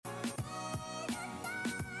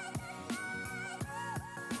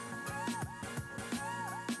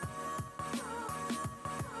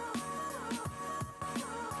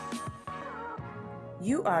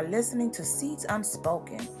You are listening to Seeds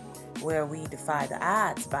Unspoken, where we defy the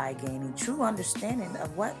odds by gaining true understanding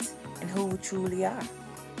of what and who we truly are.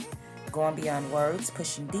 Going beyond words,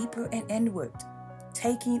 pushing deeper and inward,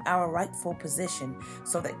 taking our rightful position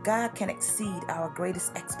so that God can exceed our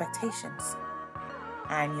greatest expectations.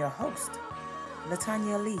 I'm your host,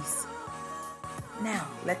 Latanya Elise. Now,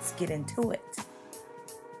 let's get into it.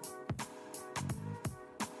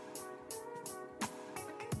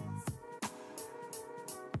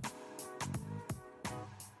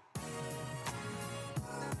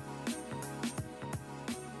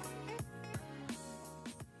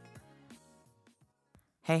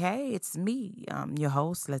 Hey, it's me, your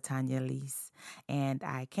host, Latanya Elise, and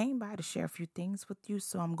I came by to share a few things with you,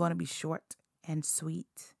 so I'm going to be short and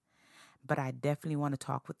sweet, but I definitely want to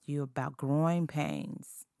talk with you about growing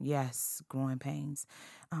pains. Yes, growing pains.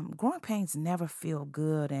 Growing pains never feel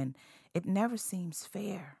good, and it never seems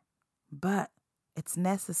fair, but it's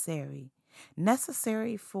necessary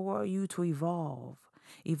for you to evolve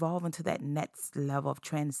into that next level of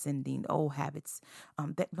transcending old habits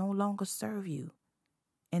that no longer serve you,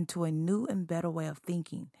 into a new and better way of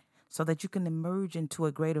thinking so that you can emerge into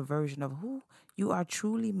a greater version of who you are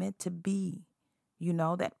truly meant to be. You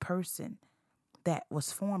know, that person that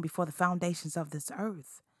was formed before the foundations of this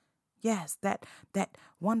earth. Yes, that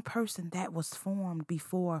one person that was formed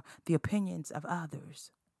before the opinions of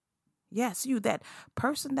others. Yes, you, that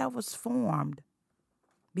person that was formed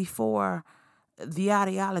before the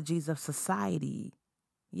ideologies of society.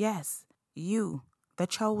 Yes, you, the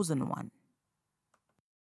chosen one.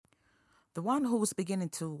 The one who's beginning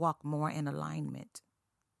to walk more in alignment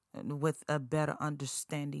with a better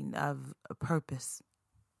understanding of a purpose.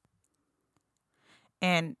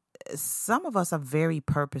 And some of us are very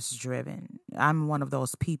purpose driven. I'm one of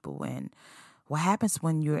those people. And what happens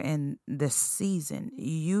when you're in this season,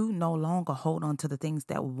 you no longer hold on to the things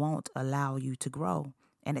that won't allow you to grow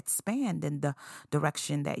and expand in the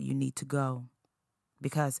direction that you need to go.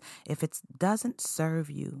 Because if it doesn't serve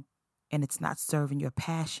you and it's not serving your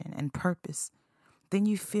passion and purpose, then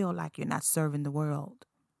you feel like you're not serving the world.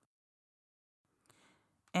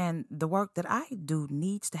 And the work that I do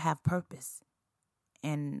needs to have purpose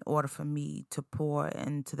in order for me to pour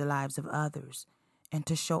into the lives of others and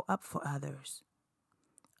to show up for others.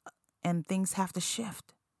 And things have to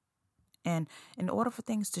shift. And in order for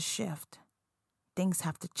things to shift, things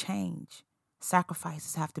have to change.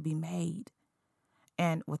 Sacrifices have to be made.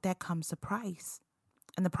 And with that comes a price.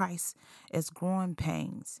 And the price is growing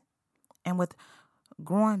pains. And with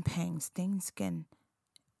growing pains, things can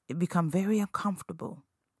become very uncomfortable,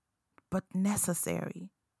 but necessary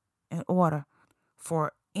in order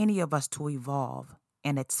for any of us to evolve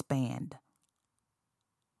and expand.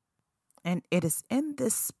 And it is in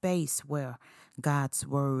this space where God's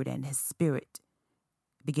word and his spirit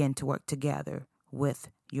begin to work together with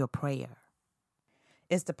your prayer.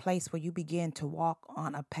 It's the place where you begin to walk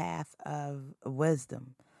on a path of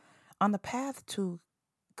wisdom, on the path to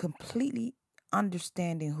completely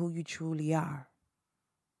understanding who you truly are.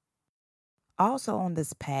 Also on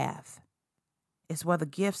this path is where the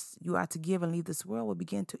gifts you are to give and leave this world will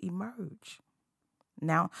begin to emerge.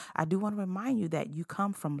 Now, I do want to remind you that you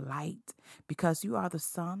come from light because you are the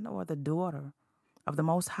son or the daughter of the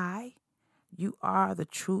Most High. You are the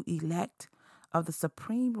true elect of the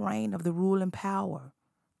supreme reign of the rule and power,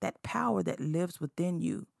 that power that lives within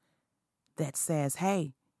you that says,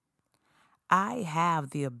 hey, I have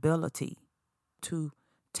the ability to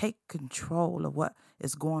take control of what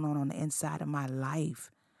is going on the inside of my life.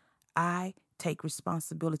 I take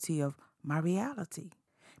responsibility of my reality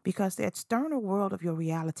because the external world of your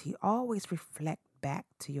reality always reflect back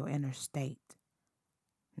to your inner state.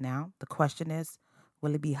 Now, the question is,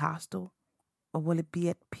 will it be hostile or will it be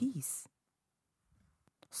at peace?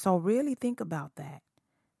 So really think about that,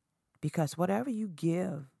 because whatever you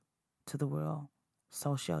give to the world,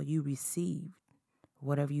 so shall you receive.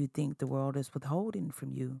 Whatever you think the world is withholding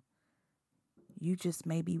from you, you just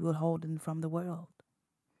may be withholding from the world.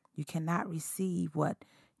 You cannot receive what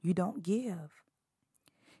you don't give,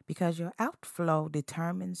 because your outflow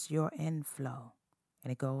determines your inflow,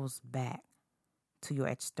 and it goes back to your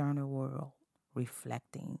external world,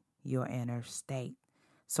 reflecting your inner state.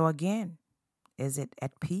 So again, is it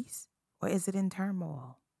at peace or is it in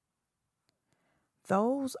turmoil?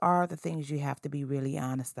 Those are the things you have to be really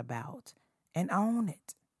honest about and own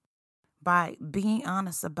it. By being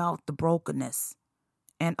honest about the brokenness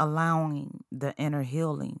and allowing the inner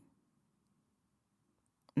healing.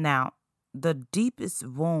 Now, the deepest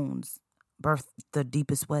wounds birth the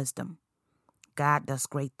deepest wisdom. God does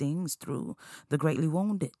great things through the greatly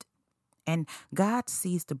wounded. And God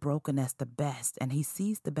sees the broken as the best, and he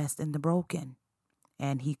sees the best in the broken.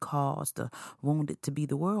 And he calls the wounded to be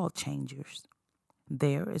the world changers.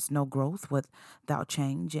 There is no growth without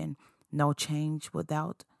change, and no change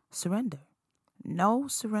without surrender. No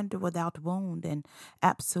surrender without wound, and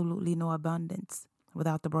absolutely no abundance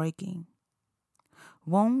without the breaking.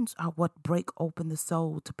 Wounds are what break open the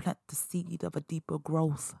soul to plant the seed of a deeper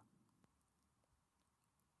growth,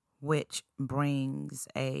 which brings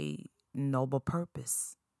a noble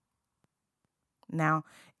purpose. Now,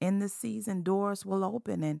 in this season, doors will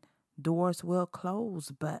open and doors will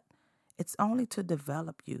close, but it's only to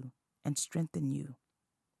develop you and strengthen you.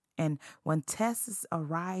 And when tests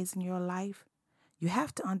arise in your life, you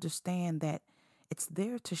have to understand that it's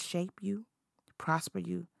there to shape you, prosper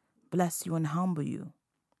you, bless you, and humble you.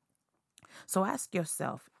 So ask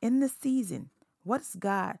yourself, in this season, what is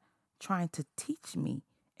God trying to teach me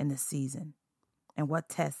in this season? And what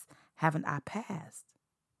tests haven't I passed?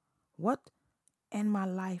 What in my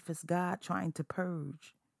life is God trying to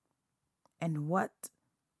purge? And what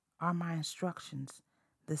are my instructions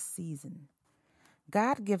this season?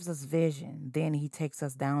 God gives us vision, then he takes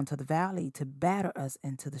us down to the valley to batter us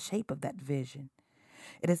into the shape of that vision.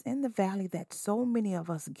 It is in the valley that so many of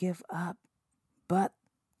us give up, but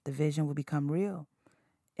the vision will become real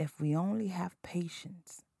if we only have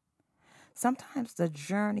patience. Sometimes the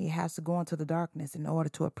journey has to go into the darkness in order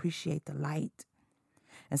to appreciate the light.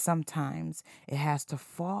 And sometimes it has to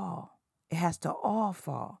fall. It has to all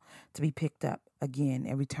fall to be picked up again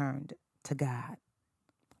and returned to God.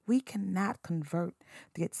 We cannot convert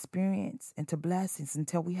the experience into blessings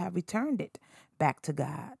until we have returned it back to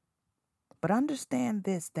God. But understand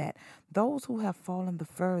this, that those who have fallen the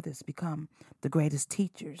furthest become the greatest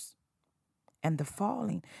teachers. And the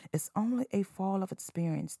falling is only a fall of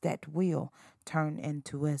experience that will turn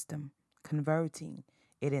into wisdom, converting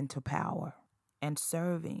it into power and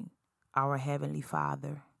serving our Heavenly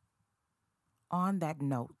Father. On that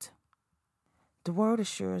note, the Word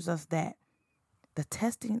assures us that the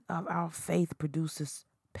testing of our faith produces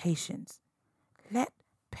patience. Let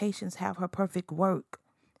patience have her perfect work,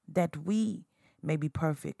 that we may be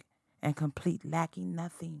perfect and complete, lacking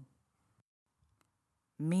nothing.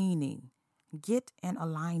 Meaning, get in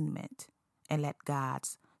alignment and let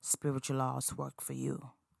God's spiritual laws work for you.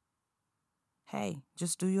 Hey,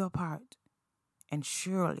 just do your part, and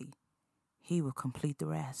surely he will complete the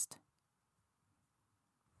rest.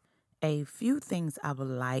 A few things I would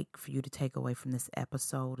like for you to take away from this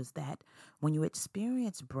episode is that when you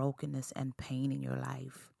experience brokenness and pain in your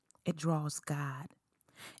life, it draws God,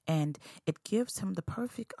 and it gives him the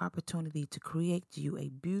perfect opportunity to create you a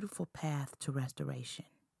beautiful path to restoration.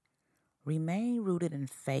 Remain rooted in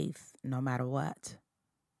faith no matter what.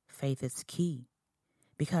 Faith is key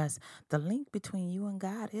because the link between you and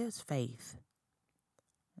God is faith.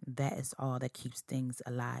 That is all that keeps things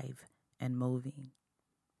alive and moving.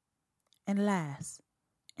 And last,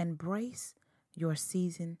 embrace your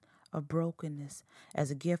season of brokenness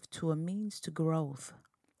as a gift to a means to growth.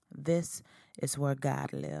 This is where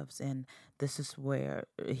God lives, and this is where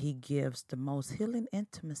he gives the most healing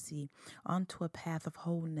intimacy onto a path of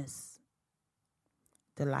wholeness.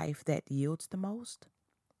 The life that yields the most.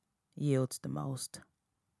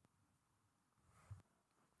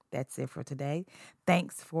 That's it for today.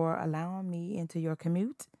 Thanks for allowing me into your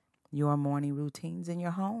commute, your morning routines, and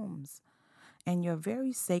your homes, and your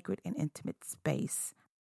very sacred and intimate space.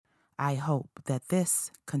 I hope that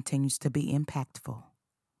this continues to be impactful.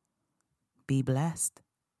 Be blessed.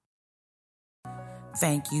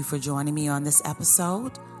 Thank you for joining me on this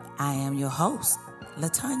episode. I am your host,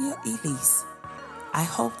 Latanya Elise. I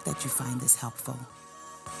hope that you find this helpful.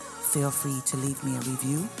 Feel free to leave me a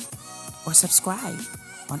review or subscribe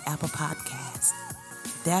on Apple Podcasts.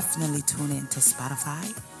 Definitely tune in to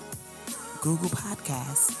Spotify, Google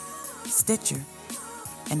Podcasts, Stitcher,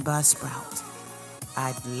 and Buzzsprout.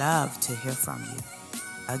 I'd love to hear from you.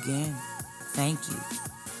 Again, thank you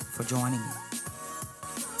for joining me.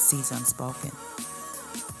 Seeds Unspoken.